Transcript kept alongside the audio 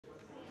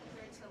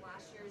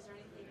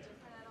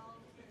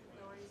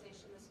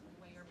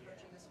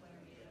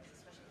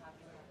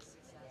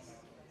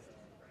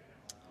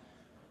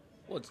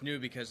Well, it's new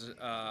because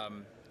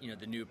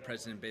the new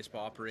president of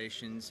baseball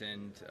operations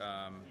and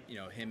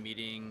him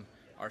meeting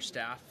our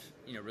staff,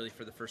 really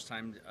for the first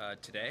time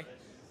today,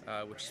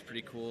 which is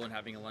pretty cool. And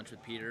having a lunch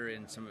with Peter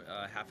and some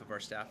half of our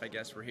staff, I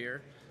guess, were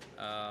here.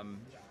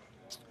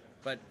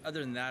 But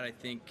other than that, I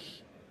think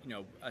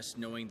us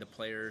knowing the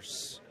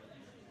players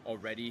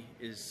already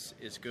is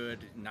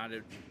good. Not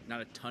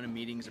a ton of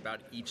meetings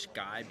about each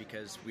guy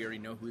because we already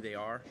know who they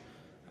are.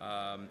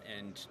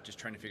 And just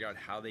trying to figure out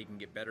how they can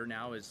get better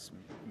now is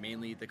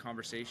mainly the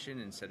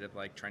conversation instead of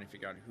like trying to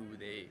figure out who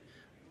they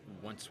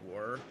once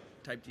were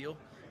type deal.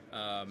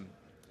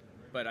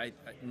 But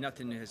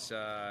nothing has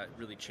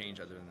really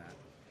changed other than that.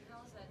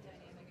 How's that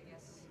dynamic, I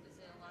guess?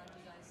 Is it a lot of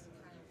you guys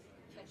kind of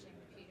catching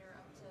Peter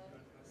up to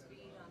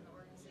speed on the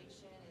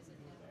organization? Is it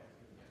him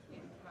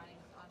maybe providing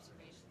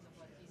observations of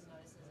what he's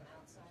noticed as an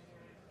outsider?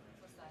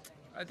 What's that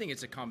dynamic? I think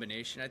it's a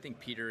combination. I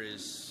think Peter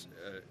is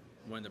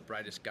one of the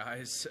brightest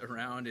guys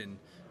around, and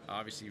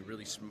obviously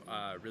really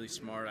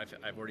smart.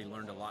 I've already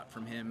learned a lot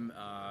from him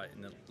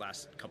in the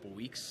last couple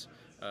weeks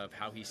of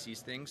how he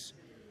sees things.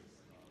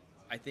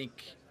 I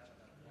think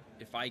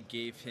if I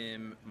gave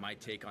him my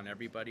take on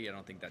everybody, I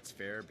don't think that's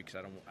fair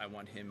because I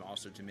want him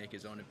also to make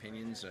his own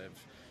opinions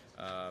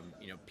of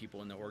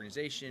people in the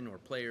organization or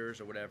players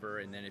or whatever,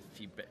 and then if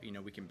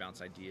we can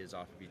bounce ideas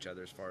off of each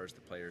other as far as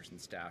the players and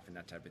staff and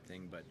that type of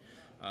thing. But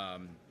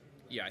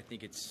yeah, I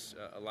think it's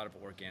a lot of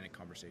organic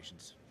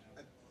conversations.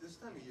 At this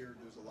time of year,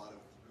 there's a lot of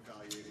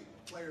evaluating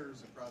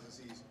players and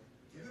processes.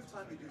 Do you have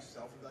time to do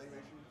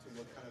self-evaluation to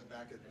look kind of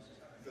back at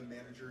the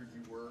manager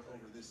you were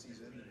over this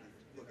season and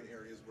look at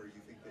areas where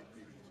you think that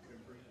maybe you could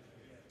improve?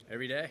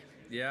 Every day,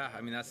 yeah.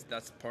 I mean,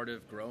 that's part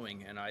of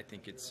growing, and I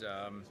think it's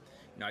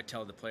I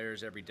tell the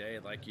players every day,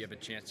 like, you have a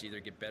chance to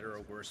either get better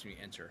or worse when you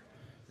enter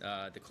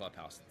the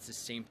clubhouse. It's the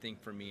same thing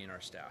for me and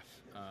our staff.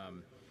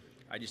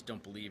 I just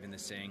don't believe in the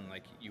saying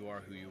like you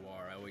are who you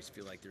are. I always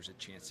feel like there's a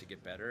chance to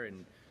get better,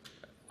 and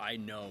I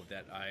know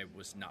that I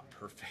was not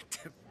perfect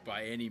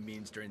by any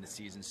means during the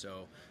season.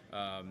 So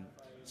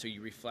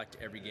you reflect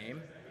every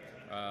game,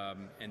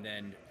 and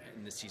then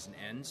when the season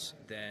ends,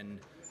 then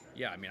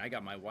yeah, I mean, I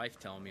got my wife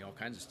telling me all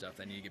kinds of stuff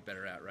that I need to get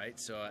better at, right?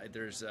 So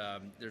there's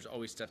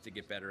always stuff to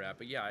get better at.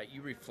 But yeah,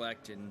 you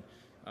reflect, and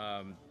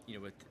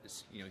with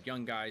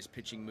young guys,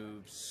 pitching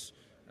moves,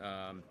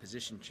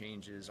 position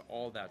changes,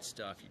 all that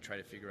stuff, you try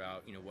to figure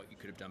out what you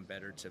could have done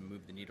better to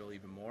move the needle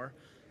even more.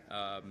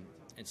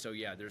 And so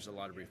yeah, there's a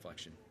lot of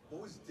reflection.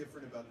 What was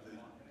different about the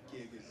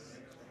gig as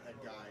a head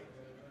guy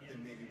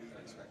than maybe we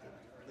expected?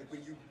 Like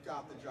when you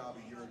got the job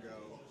a year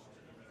ago,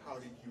 how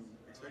did you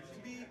expect it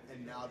to be?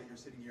 And now that you're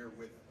sitting here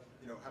with,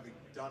 having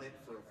done it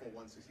for a full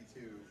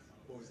 162,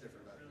 what was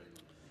different about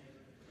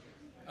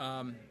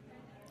it?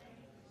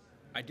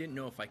 I didn't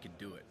know if I could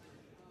do it.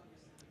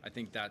 I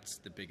think that's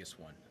the biggest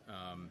one.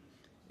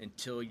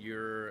 Until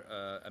you're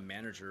a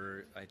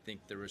manager, I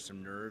think there was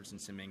some nerves and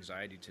some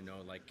anxiety to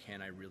know, like,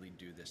 can I really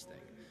do this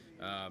thing?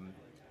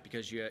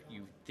 Because you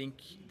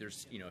think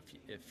there's,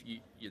 if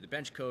you're the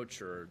bench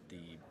coach or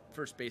the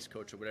first base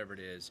coach or whatever it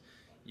is,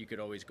 you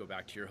could always go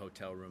back to your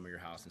hotel room or your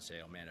house and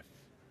say, oh man,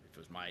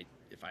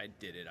 if I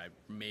did it, I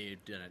may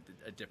have done it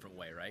a different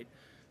way, right?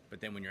 But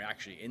then when you're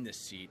actually in this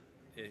seat,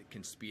 it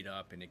can speed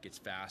up and it gets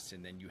fast,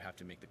 and then you have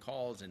to make the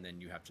calls, and then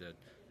you have to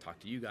talk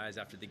to you guys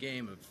after the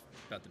game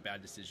about the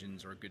bad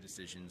decisions or good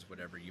decisions,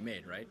 whatever you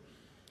made, right?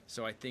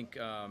 So I think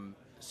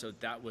so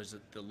that was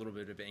the little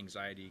bit of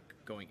anxiety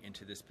going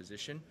into this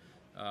position,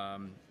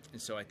 and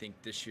so I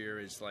think this year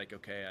is like,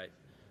 okay,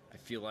 I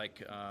feel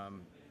like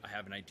I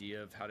have an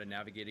idea of how to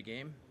navigate a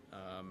game.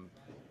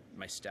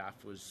 My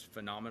staff was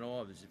phenomenal.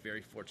 I was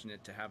very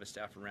fortunate to have a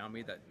staff around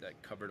me that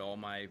covered all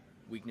my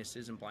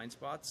weaknesses and blind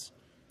spots.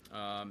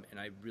 And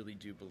I really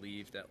do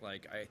believe that,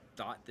 like, I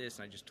thought this,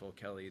 and I just told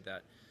Kelly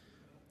that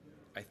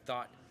I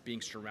thought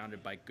being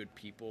surrounded by good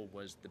people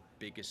was the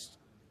biggest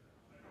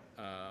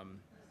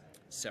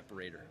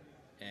separator.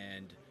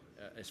 And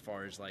as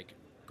far as like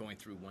going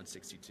through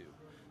 162,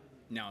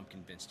 now I'm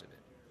convinced of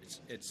it.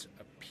 It's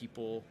a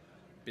people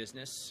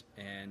business,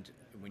 and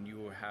when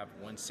you have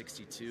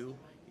 162,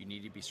 you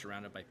need to be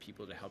surrounded by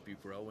people to help you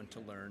grow and to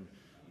learn,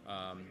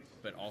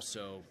 but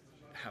also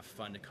have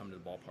fun to come to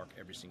the ballpark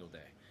every single day.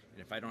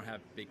 And if I don't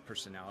have big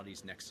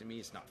personalities next to me,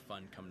 it's not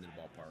fun coming to the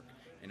ballpark.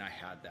 And I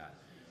had that.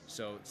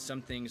 So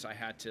some things I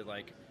had to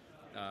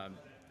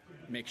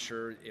make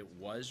sure it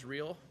was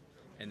real,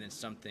 and then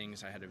some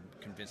things I had to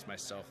convince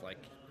myself, like,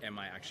 am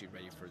I actually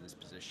ready for this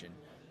position?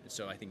 And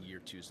so I think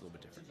year 2 is a little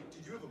bit different.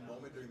 Did you have a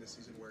moment during the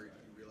season where you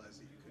realized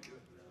that you could do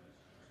it?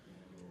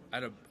 I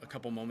had a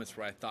couple moments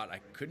where I thought I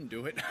couldn't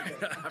do it,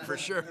 for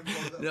sure.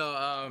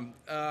 No,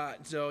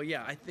 so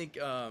yeah, I think.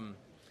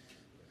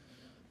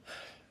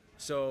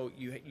 So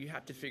you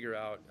have to figure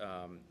out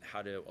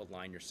how to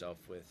align yourself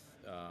with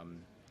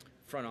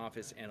front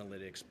office,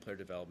 analytics, player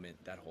development,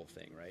 that whole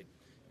thing, right?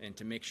 And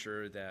to make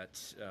sure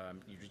that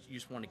you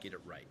just want to get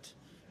it right.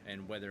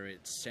 And whether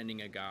it's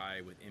sending a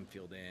guy with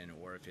infield in,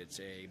 or if it's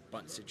a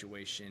bunt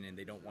situation and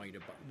they don't want you to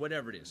bunt,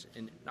 whatever it is.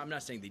 And I'm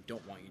not saying they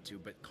don't want you to,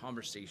 but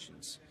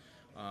conversations.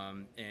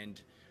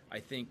 And I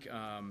think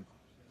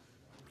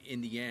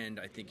in the end,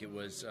 I think it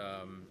was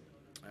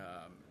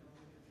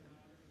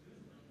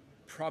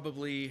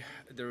probably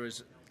there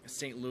was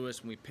St.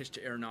 Louis when we pitched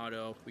to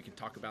Arenado. We can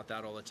talk about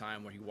that all the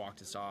time where he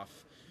walked us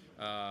off.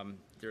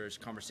 There's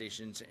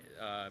conversations,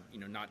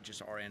 not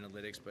just our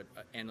analytics, but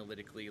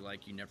analytically,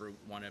 like you never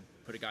want to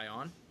put a guy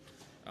on.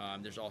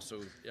 There's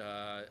also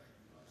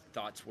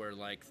thoughts where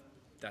like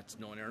that's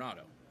Nolan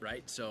Arenado,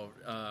 right? So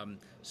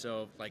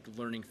like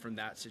learning from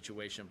that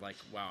situation of like,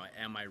 wow,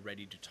 am I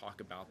ready to talk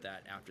about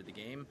that after the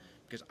game?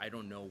 Because I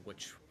don't know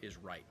which is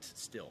right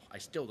still. I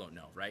still don't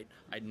know, right?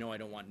 I know I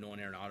don't want Nolan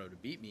Arenado to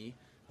beat me,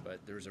 but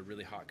there's a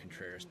really hot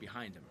Contreras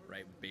behind him,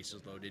 right?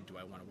 Bases loaded, do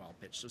I want a wild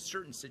pitch? So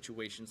certain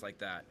situations like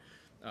that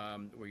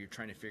where you're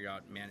trying to figure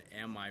out, man,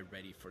 am I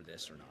ready for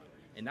this or not?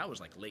 And that was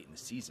like late in the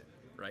season,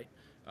 right?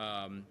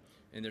 And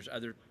there's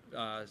other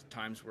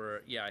times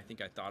where, yeah, I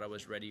think I thought I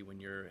was ready when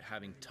you're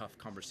having tough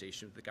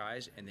conversations with the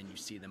guys and then you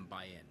see them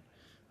buy in.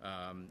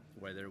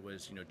 Whether it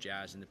was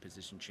Jazz in the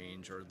position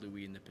change or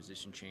Louis in the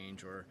position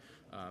change or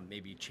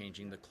maybe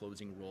changing the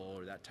closing role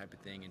or that type of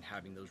thing and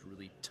having those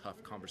really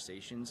tough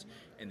conversations,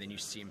 and then you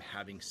see them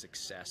having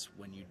success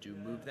when you do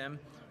move them.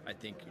 I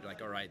think you're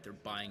like, all right, they're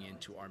buying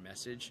into our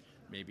message.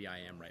 Maybe I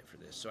am right for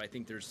this. So I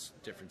think there's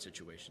different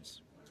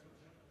situations.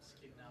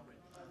 Skip now with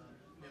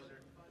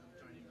Miller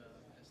joining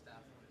the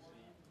staff,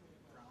 obviously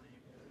Brownie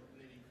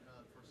leading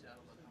for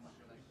Seattle, but how much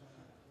you like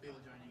Bill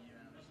joining you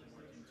and obviously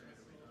working together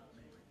with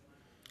Mayweather?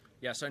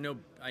 Yeah, so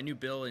I knew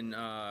Bill in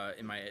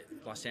my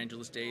Los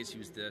Angeles days. He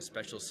was the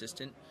special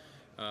assistant,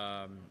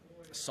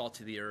 salt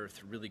of the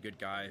earth, really good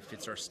guy,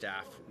 fits our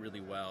staff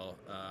really well.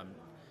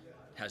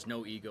 Has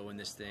no ego in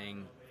this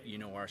thing.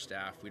 Our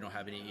staff, we don't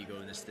have any ego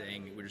in this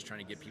thing. We're just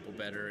trying to get people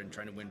better and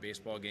trying to win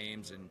baseball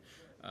games, and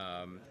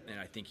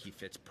I think he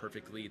fits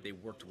perfectly. They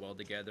worked well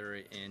together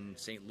in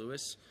St.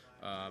 Louis.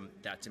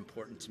 That's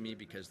important to me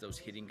because those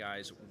hitting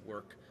guys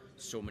work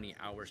so many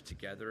hours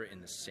together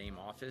in the same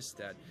office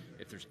that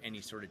if there's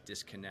any sort of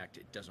disconnect,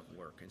 it doesn't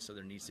work. And so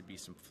there needs to be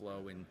some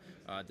flow and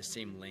the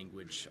same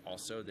language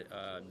also that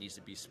needs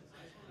to be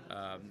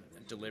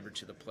delivered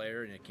to the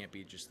player, and it can't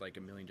be just like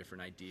a million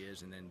different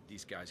ideas and then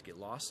these guys get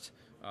lost.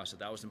 So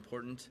that was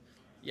important.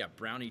 Yeah,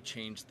 Brownie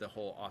changed the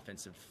whole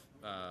offensive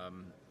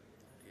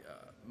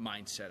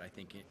mindset, I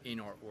think, in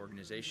our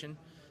organization,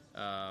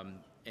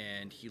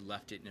 and he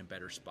left it in a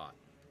better spot.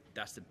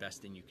 That's the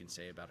best thing you can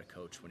say about a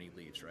coach when he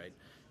leaves, right?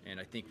 And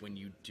I think when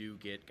you do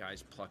get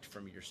guys plucked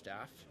from your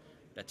staff,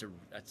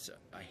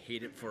 I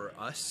hate it for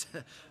us,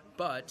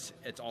 but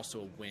it's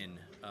also a win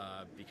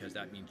because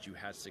that means you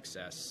had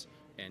success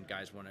and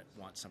guys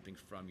want something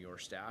from your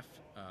staff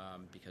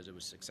because it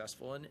was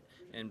successful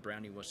and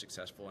Brownie was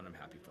successful, and I'm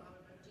happy for him.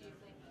 Do you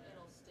think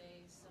it'll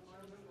stay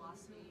similar with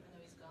philosophy even though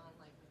he's gone,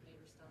 like with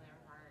Bieber still there,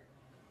 Hart,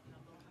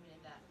 coming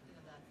in that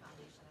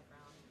foundation at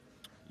Brown?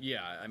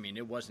 Yeah, I mean,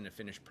 it wasn't a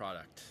finished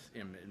product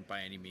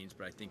by any means,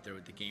 but I think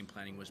the game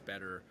planning was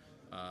better.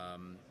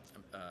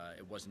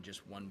 It wasn't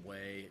just one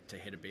way to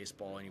hit a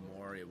baseball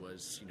anymore. It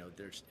was,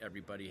 there's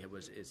everybody.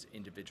 It's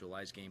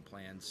individualized game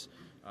plans.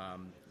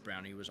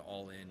 Brownie was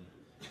all in.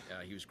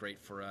 He was great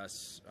for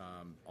us.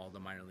 All the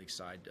minor league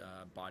side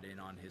bought in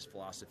on his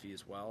philosophy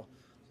as well.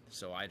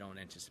 So I don't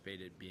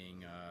anticipate it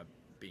being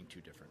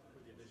too different.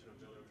 With the addition of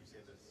Miller, would you say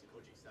the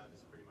coaching staff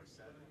is pretty much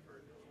set for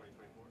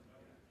 2024?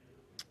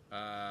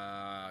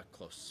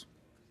 Close.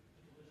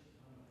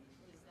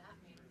 What does that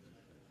mean?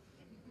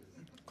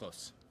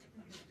 Close.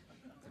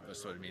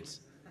 That's what it means.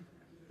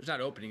 There's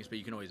not openings, but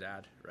you can always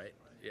add, right?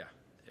 Yeah.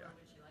 Where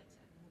would you like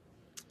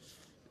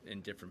to?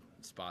 In different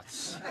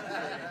spots,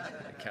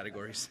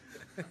 categories.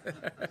 What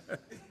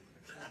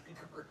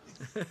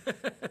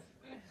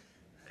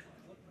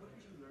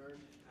did you learn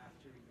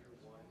after year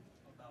one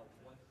about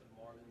what the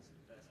Marlins'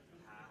 best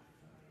path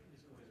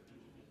is going to be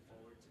moving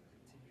forward to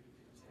continue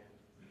to contend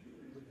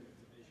with the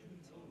division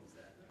teams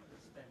that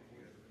spend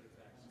more of the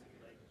facts?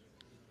 Like,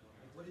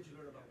 what did you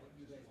learn about what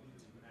you guys need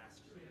to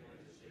master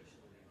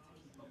organizationally to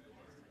keep up with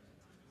those types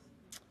of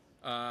teams?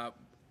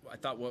 I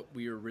thought what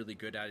we were really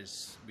good at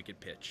is we could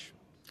pitch.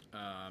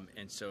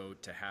 And so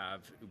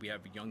we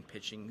have young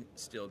pitching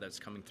still that's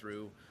coming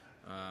through.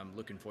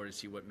 Looking forward to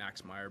see what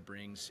Max Meyer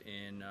brings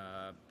in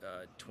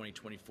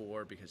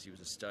 2024 because he was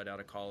a stud out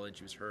of college.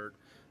 He was hurt.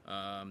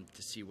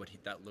 To see what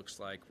that looks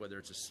like,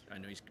 whether I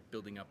know he's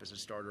building up as a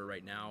starter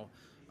right now,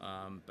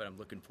 but I'm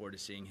looking forward to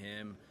seeing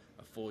him.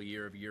 A full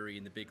year of Yuri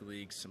in the big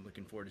leagues. I'm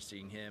looking forward to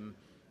seeing him.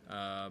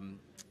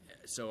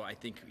 So I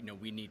think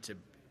we need to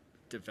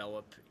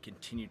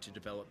continue to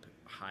develop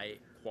high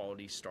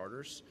quality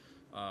starters.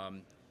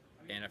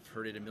 And I've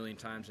heard it a million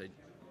times. I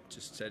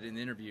just said in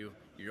the interview,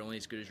 you're only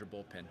as good as your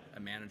bullpen. A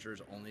manager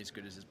is only as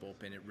good as his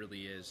bullpen. It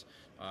really is.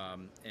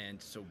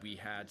 And so we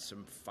had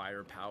some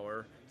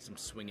firepower, some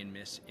swing and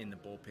miss in the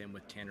bullpen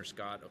with Tanner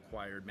Scott,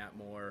 acquired Matt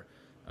Moore,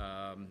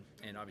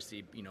 and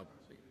obviously,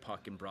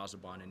 Puck and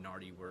Brazoban and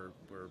Nardi were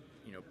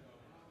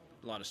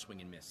a lot of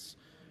swing and miss.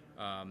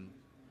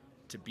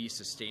 To be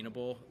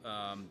sustainable,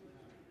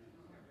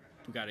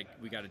 we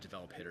got to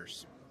develop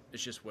hitters.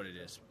 It's just what it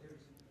is.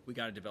 We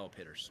got to develop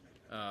hitters.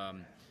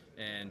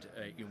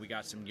 We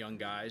got some young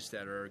guys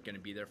that are going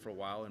to be there for a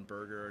while, and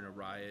Berger and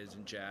Arias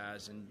and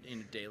Jazz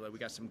and Dela. We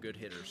got some good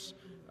hitters,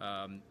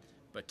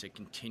 but to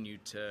continue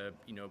to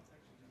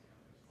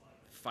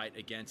fight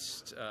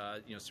against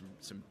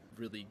some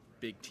really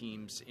big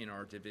teams in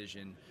our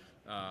division.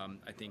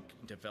 I think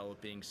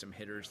developing some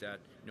hitters that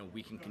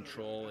we can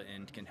control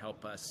and can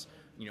help us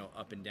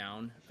up and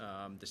down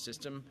the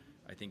system.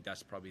 I think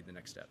that's probably the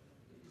next step.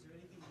 Is there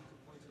anything you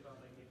could point to about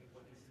like maybe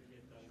what needs to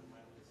get done in the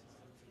minor league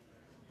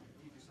system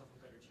to give yourself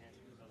a better chance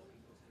of developing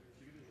those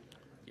hitters?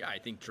 Yeah, I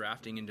think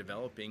drafting and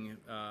developing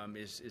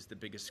is the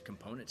biggest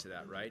component to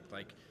that, right?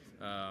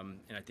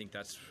 And I think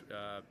that's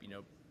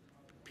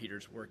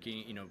Peter's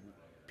working.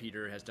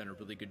 Peter has done a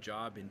really good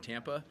job in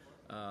Tampa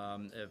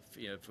of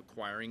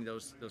acquiring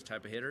those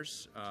type of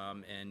hitters,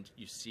 and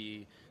you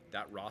see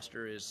that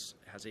roster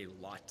has a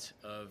lot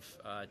of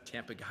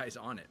Tampa guys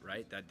on it,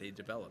 right? That they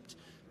developed.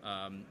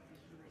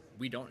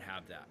 We don't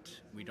have that.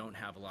 We don't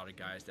have a lot of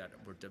guys that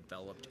were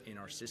developed in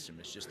our system.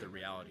 It's just the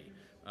reality.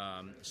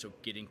 So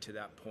getting to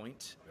that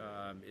point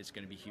is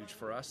going to be huge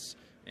for us,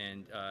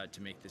 and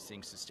to make this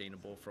thing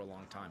sustainable for a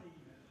long time.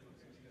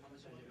 How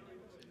much have you been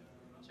able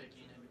to check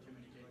in and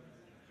communicate with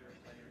your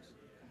players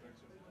compared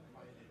to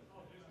how you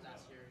did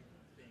last year,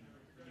 being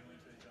new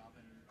into the job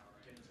and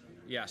getting to know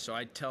them? Yeah, so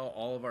I tell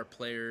all of our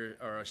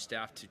our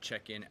staff to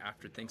check in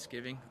after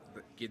Thanksgiving,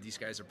 give these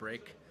guys a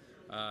break.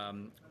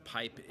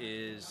 Pipe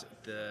is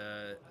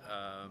the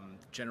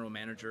general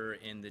manager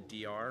in the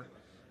DR,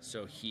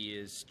 so he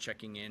is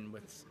checking in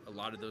with a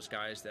lot of those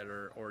guys that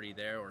are already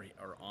there or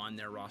are on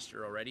their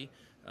roster already.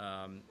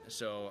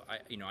 So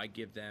I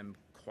give them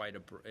quite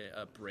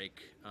a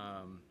break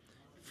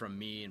from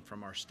me and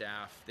from our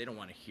staff. They don't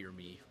want to hear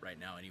me right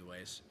now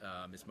anyways.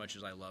 As much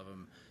as I love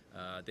them,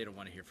 they don't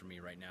want to hear from me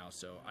right now.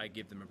 So I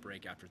give them a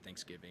break after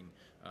Thanksgiving,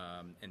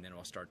 and then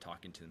I'll start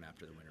talking to them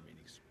after the winter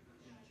meetings.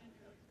 You mentioned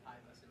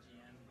Pipe as a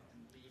GM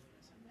and Beef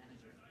as a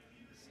manager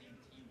in the same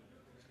team.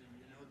 Obviously,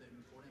 you know the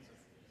importance of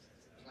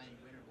playing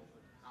winter ball,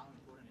 but how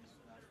important is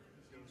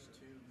those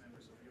two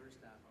members of your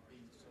staff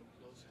being so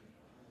close and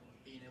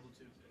being able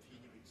to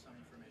feed you with some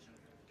information of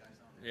the guys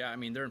on there? Yeah, I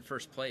mean, they're in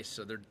first place,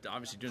 so they're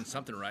obviously doing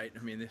something right.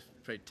 I mean, they're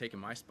probably taking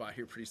my spot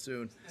here pretty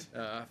soon if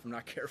I'm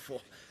not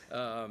careful.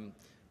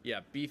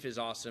 Yeah, Beef is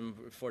awesome.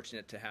 We're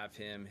fortunate to have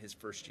him his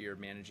first year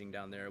managing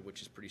down there,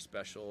 which is pretty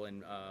special.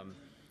 And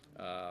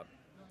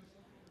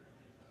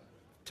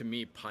to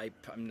me, Pipe,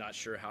 I'm not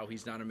sure how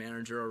he's not a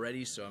manager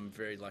already, so I'm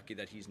very lucky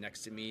that he's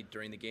next to me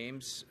during the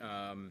games.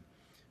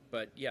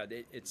 But yeah,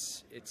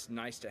 it's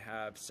nice to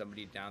have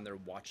somebody down there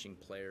watching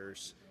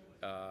players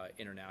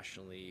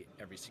internationally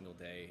every single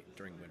day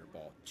during winter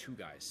ball. Two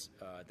guys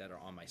that are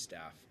on my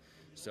staff.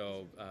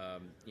 So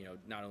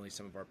not only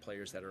some of our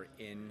players that are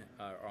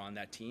on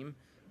that team,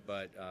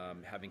 but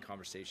having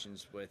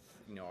conversations with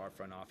our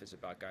front office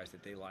about guys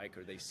that they like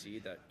or they see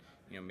that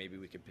maybe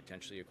we could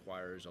potentially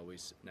acquire is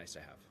always nice to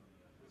have.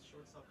 With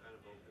shortstop kind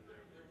of open there,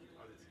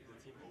 is the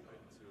team open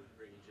to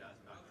bringing Jazz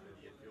back to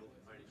the infield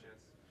by any chance?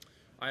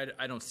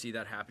 I don't see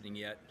that happening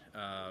yet.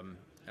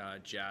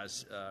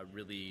 Jazz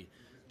really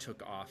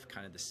took off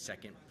kind of the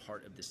second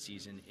part of the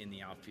season in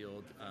the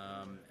outfield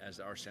as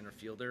our center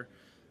fielder.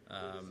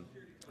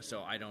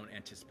 So I don't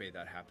anticipate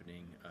that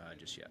happening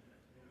just yet.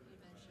 You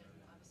mentioned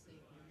obviously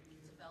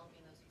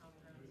developing those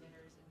homegrown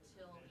hitters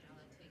until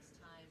that takes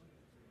time.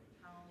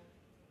 How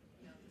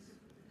in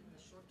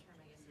the short term,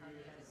 I guess, how do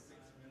you guys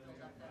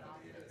build up that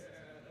offense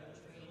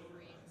as trade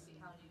free agency?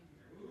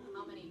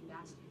 How many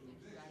bats do you think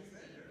you guys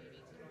need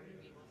maybe in order to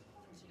be able to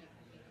continue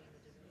competing in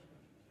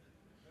the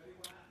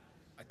division?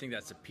 I think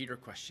that's a Peter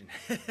question.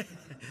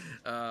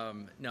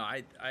 No,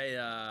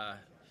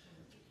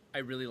 I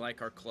really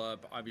like our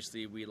club.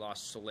 Obviously, we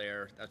lost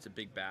Soler. That's a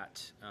big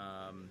bat.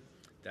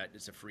 That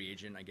is a free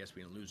agent. I guess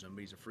we didn't lose him,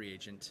 but he's a free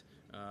agent.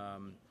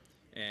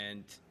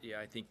 And yeah,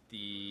 I think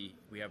we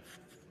have,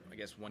 I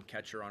guess, one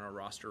catcher on our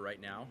roster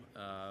right now.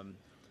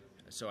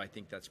 So I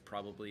think that's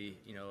probably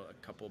a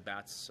couple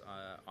bats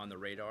on the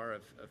radar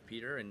of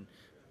Peter. And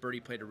Birdie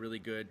played a really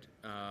good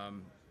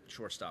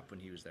shortstop when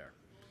he was there.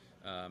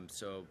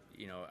 So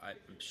I'm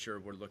sure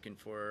we're looking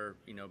for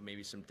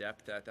maybe some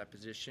depth at that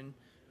position.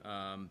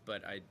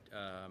 But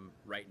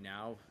right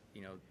now,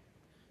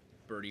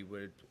 Birdie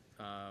would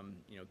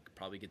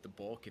probably get the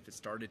bulk if it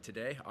started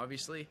today.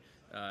 Obviously,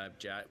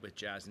 with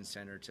Jazz in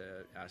center to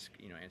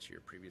answer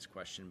your previous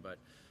question. But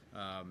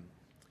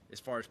as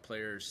far as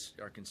players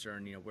are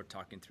concerned, we're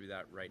talking through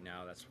that right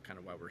now. That's kind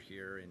of why we're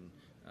here, and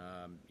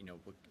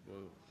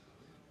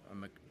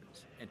I'm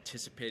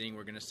anticipating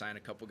we're going to sign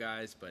a couple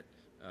guys, but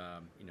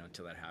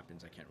until that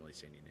happens, I can't really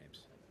say any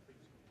names.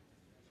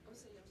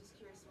 Obviously, I'm just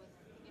curious with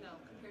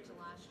compared to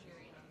last year,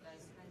 you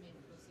guys kind of made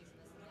the postseason,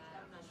 this and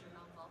that. I'm not sure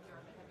how involved you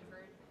are, but have you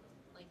heard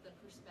like the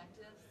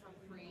perspective from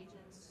free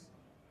agents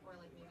or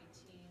like maybe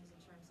teams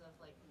in terms of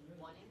like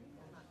wanting,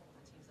 not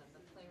teams, the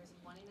players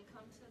wanting to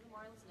come to the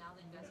Marlins now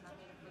that you guys have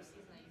made a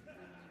postseason that you've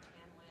proven you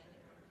can win and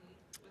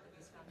compete with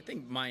these foundations? I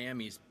think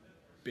Miami's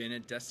been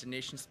a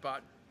destination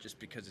spot just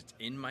because it's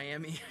in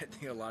Miami. I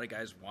think a lot of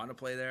guys want to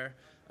play there.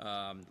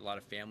 A lot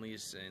of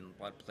families and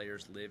a lot of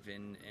players live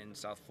in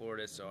South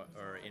Florida,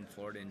 or in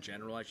Florida in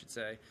general, I should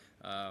say.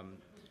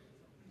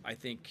 I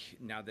think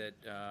now that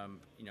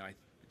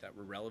that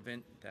we're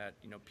relevant, that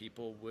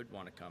people would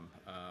want to come.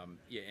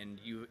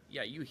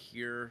 You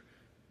hear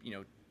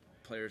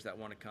players that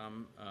want to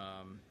come,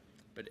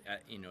 but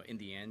in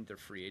the end they're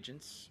free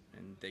agents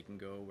and they can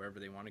go wherever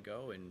they want to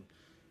go, and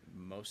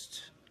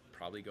most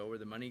probably go where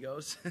the money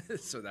goes.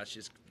 So that's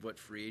just what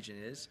free agent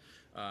is.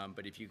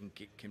 But if you can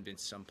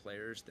convince some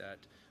players that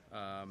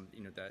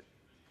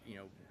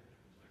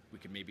we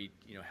could maybe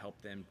help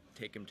them,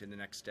 take them to the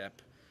next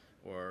step,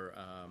 or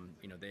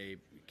they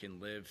can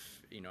live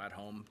at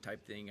home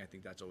type thing, I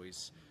think that's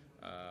always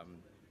a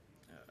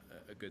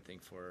good thing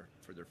for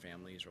their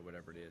families or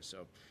whatever it is.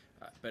 So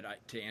but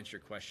to answer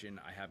your question,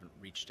 I haven't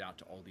reached out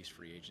to all these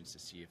free agents to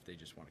see if they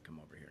just want to come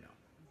over here now.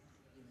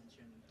 You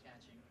mentioned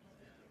catching.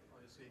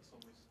 Obviously, it's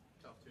always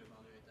tough to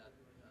evaluate that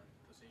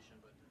position,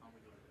 but how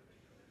would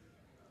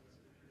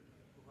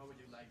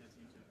you like the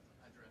team to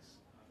address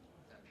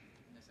that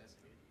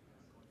necessity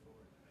going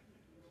forward?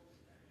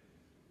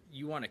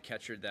 You want a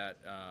catcher that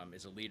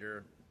is a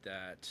leader,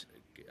 that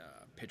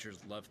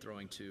pitchers love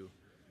throwing to,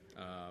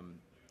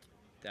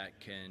 that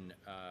can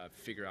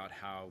figure out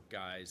how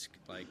guys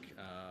like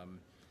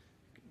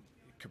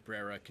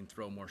Cabrera can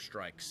throw more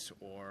strikes,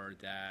 or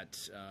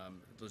that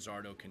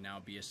Luzardo can now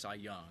be a Cy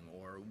Young,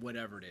 or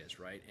whatever it is,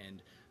 right?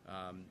 And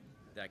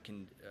that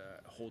can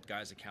hold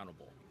guys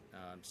accountable.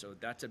 So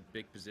that's a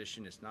big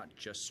position. It's not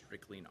just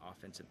strictly an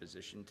offensive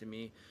position to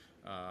me,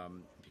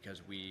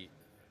 because we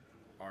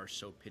are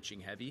so pitching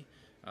heavy,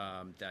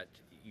 that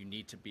you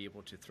need to be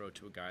able to throw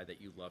to a guy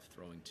that you love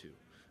throwing to.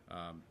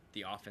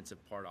 The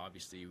offensive part,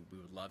 obviously, we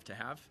would love to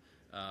have,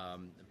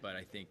 but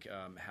I think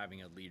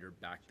having a leader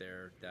back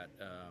there that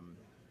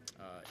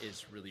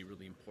is really,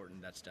 really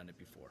important. That's done it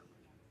before.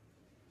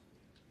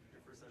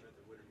 Your first time at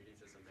the winter meetings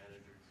as a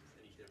manager, is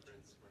any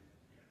difference when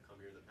you come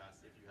here in the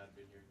past, if you have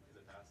been here in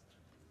the past?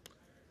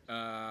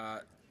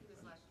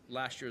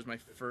 Last year was my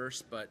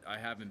first, but I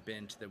haven't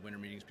been to the winter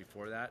meetings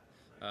before that.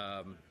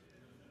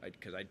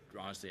 Because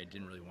honestly, I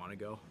didn't really want to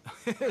go.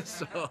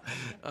 So,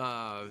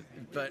 I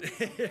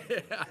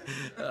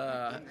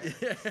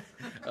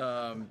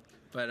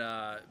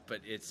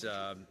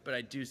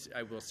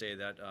will say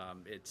that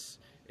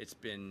it's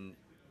been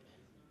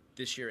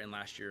this year and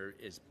last year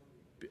is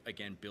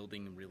again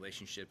building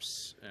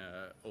relationships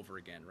over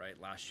again, right?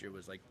 Last year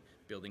was like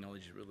building all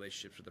these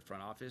relationships with the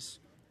front office,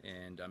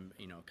 and I'm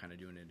kind of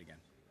doing it again.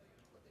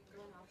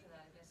 Going off of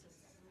that, I guess it's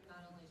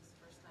not only just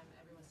the first time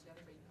everyone's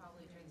together, but you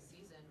probably during the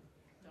season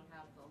don't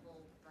have the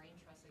whole brain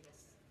trust, I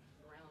guess,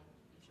 around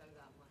each other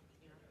that much,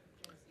 during the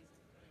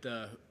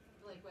season.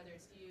 Like whether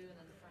it's you and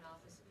then the front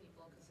office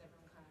people, because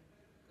everyone kind of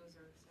goes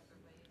their separate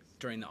ways.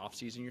 During the off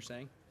season, you're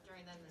saying?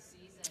 During then the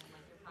season,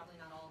 like you're probably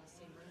not all in the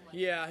same room.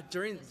 Like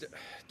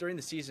during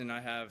the season,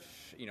 I have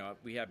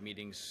we have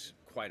meetings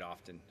quite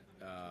often.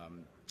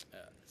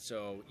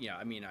 So yeah,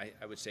 I mean,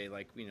 I would say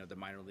like the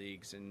minor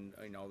leagues and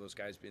all those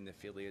guys being the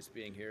affiliates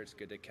being here, it's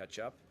good to catch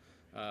up.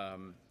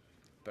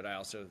 But I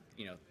also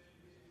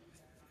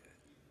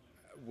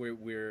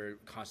we're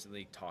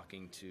constantly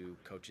talking to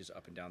coaches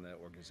up and down the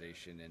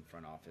organization and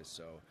front office,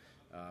 so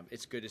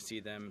it's good to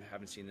see them.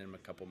 Haven't seen them in a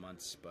couple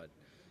months, but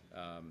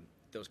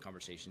those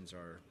conversations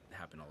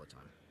happen all the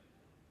time.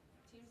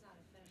 Team's not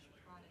a finished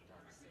product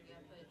obviously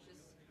yet, but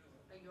just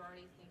are you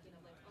already thinking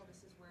of like, oh,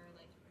 this is where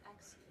like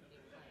X could be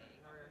playing,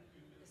 or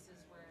this is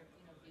where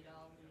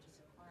Vidal, who we just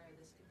acquired,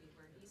 this could be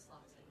where he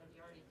slots in? Have you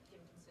already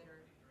given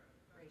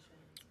consideration?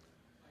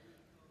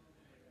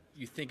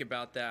 You think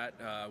about that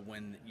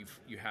when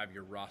you have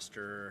your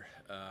roster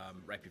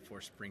right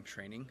before spring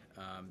training,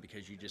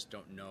 because you just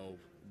don't know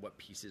what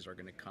pieces are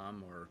going to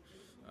come, or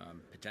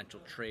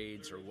potential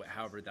trades, or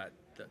however that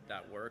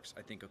works.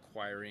 I think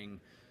acquiring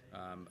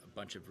a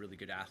bunch of really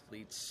good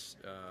athletes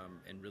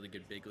and really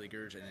good big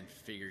leaguers, and then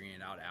figuring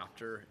it out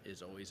after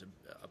is always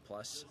a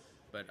plus.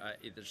 But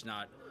there's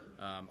not.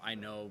 I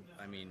know.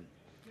 I mean,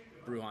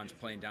 Brujan's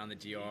playing down the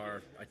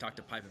DR. I talk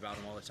to Pipe about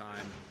him all the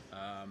time.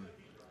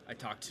 I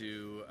talk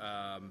to.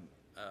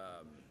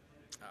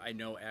 I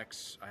know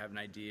X. I have an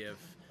idea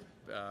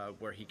of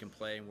where he can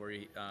play and where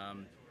he.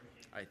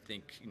 I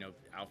think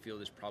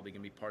outfield is probably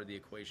going to be part of the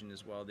equation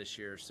as well this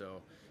year.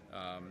 So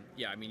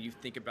yeah, I mean, you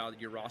think about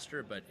your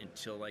roster, but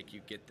until like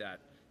you get that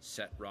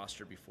set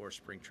roster before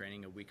spring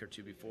training, a week or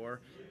two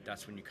before,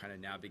 that's when you kind of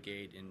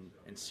navigate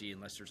and see,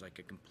 unless there's like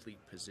a complete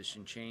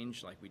position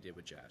change like we did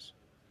with Jazz.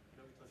 I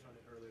know we touched on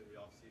it earlier in the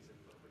offseason,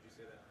 but would you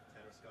say that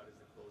Tanner Scott is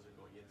the closer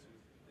going into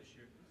this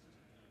year?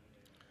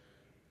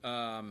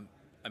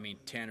 I mean,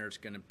 Tanner's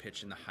going to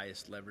pitch in the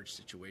highest leverage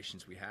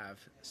situations we have.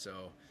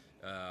 So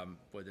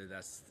whether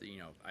that's if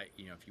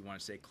you want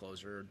to say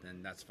closer,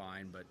 then that's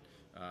fine. But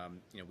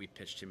we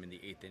pitched him in the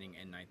 8th inning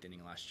and 9th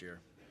inning last year,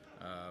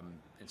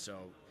 and so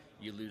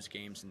you lose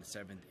games in the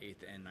 7th,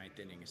 8th, and 9th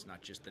inning. It's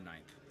not just the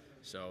 9th.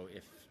 So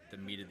if the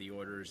meat of the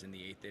order is in the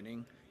 8th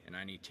inning, and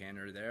I need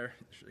Tanner there,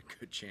 there's a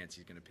good chance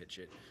he's going to pitch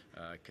it.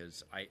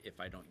 Because if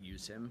I don't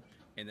use him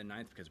in the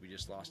 9th because we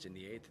just lost in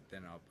the 8th,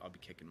 then I'll be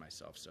kicking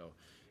myself. So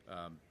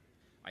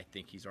I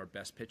think he's our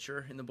best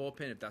pitcher in the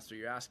bullpen, if that's what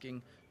you're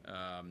asking.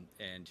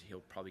 And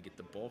he'll probably get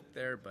the bulk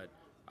there, but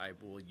I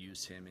will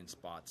use him in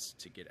spots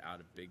to get out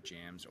of big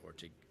jams or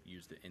to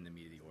use in the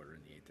meat of the order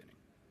in the 8th inning.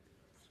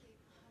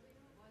 Have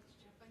you watched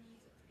Japanese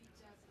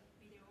pitchers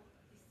video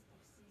this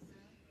off-season?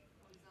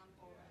 For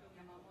example,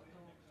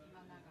 Yamamoto,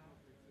 Imanaga.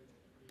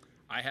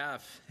 I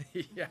have,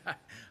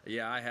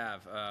 yeah, I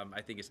have.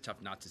 I think it's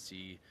tough not to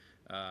see,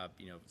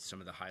 some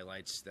of the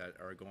highlights that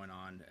are going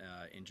on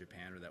in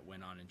Japan or that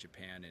went on in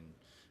Japan, and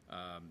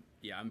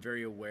I'm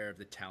very aware of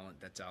the talent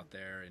that's out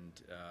there, and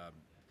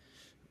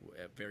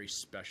a very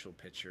special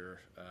pitcher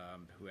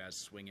who has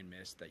swing and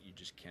miss that you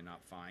just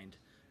cannot find.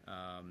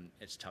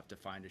 It's tough to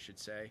find, I should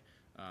say,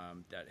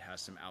 that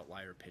has some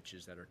outlier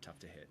pitches that are tough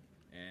to hit,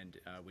 and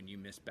when you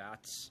miss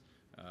bats.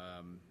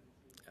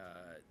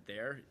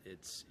 There,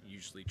 it's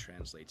usually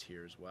translates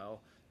here as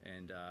well,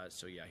 and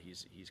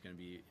he's going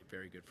to be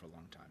very good for a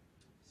long time.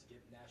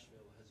 Skip,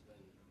 Nashville has been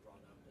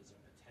brought up as a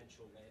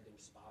potential landing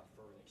spot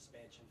for an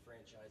expansion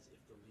franchise if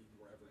the league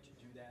were ever to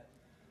do that.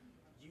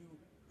 You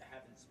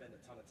haven't spent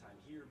a ton of time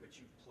here, but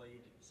you've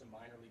played some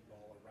minor league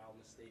ball around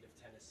the state of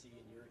Tennessee.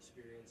 In your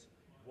experience,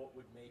 what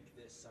would make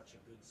this such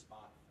a good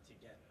spot to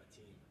get a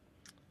team?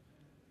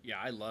 Yeah,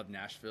 I love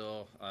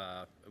Nashville.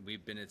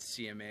 We've been at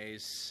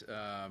CMAs.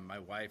 My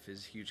wife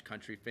is a huge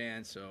country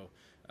fan, so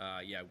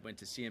went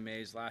to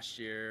CMAs last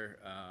year.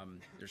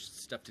 There's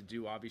stuff to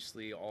do,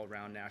 obviously, all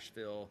around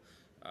Nashville.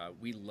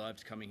 We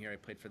loved coming here. I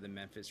played for the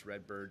Memphis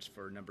Redbirds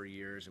for a number of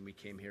years, and we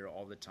came here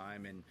all the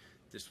time. And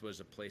this was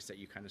a place that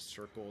you kind of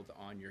circled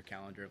on your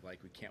calendar of like,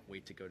 we can't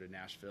wait to go to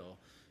Nashville.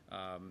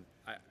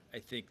 I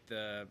think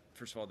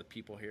first of all, the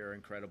people here are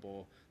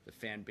incredible. The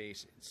fan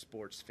base,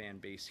 sports fan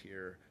base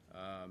here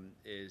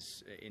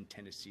is in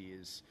Tennessee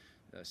is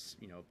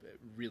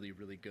really,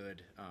 really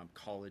good,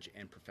 college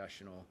and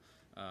professional.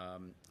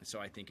 So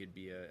I think it'd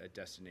be a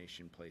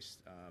destination place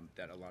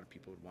that a lot of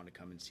people would want to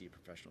come and see a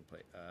professional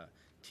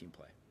team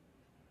play.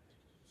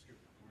 Skip,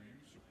 were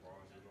you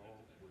surprised at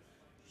all with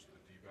just the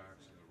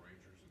D-backs and the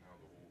Rangers and how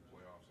the whole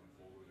playoffs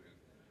unfolded? And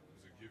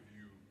does it give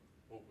you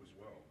hope as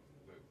well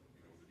that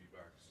the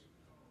D-backs,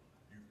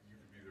 you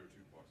could be there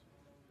too, possibly?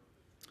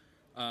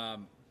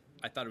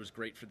 I thought it was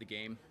great for the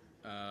game.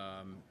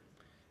 I'm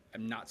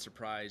not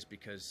surprised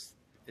because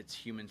it's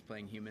humans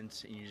playing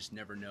humans, and you just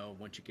never know.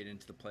 Once you get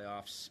into the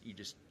playoffs, you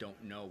just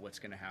don't know what's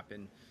going to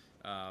happen.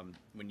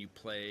 When you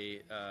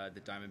play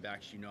the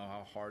Diamondbacks, you know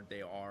how hard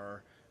they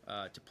are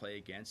to play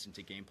against and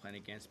to game plan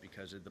against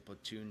because of the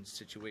platoon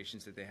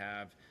situations that they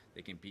have.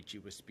 They can beat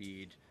you with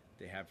speed.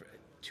 They have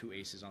two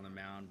aces on the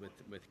mound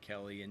with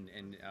Kelly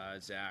and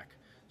Zach.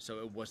 So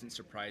it wasn't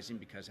surprising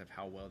because of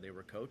how well they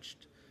were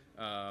coached.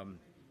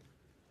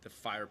 The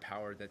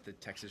firepower that the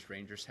Texas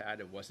Rangers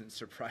had, it wasn't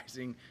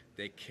surprising.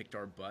 They kicked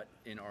our butt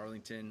in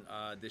Arlington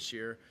this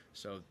year,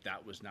 so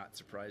that was not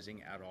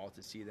surprising at all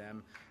to see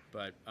them.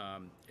 But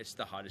it's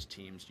the hottest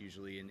teams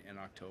usually in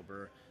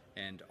October,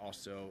 and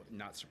also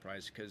not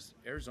surprised because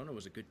Arizona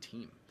was a good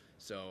team.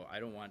 So I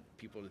don't want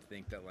people to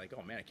think that like,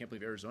 oh man, I can't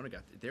believe Arizona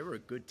they were a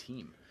good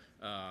team,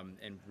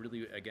 and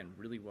really, again,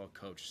 really well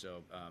coached.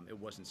 So it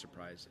wasn't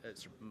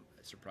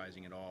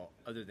surprising at all,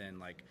 other than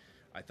like,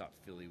 I thought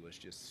Philly was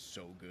just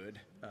so good,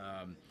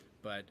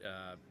 but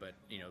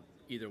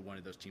either one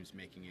of those teams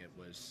making it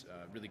was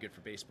really good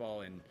for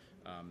baseball, and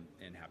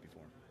happy for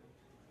them.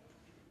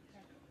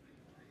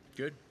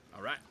 Good.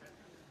 All right.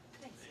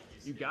 Thanks.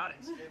 You got it.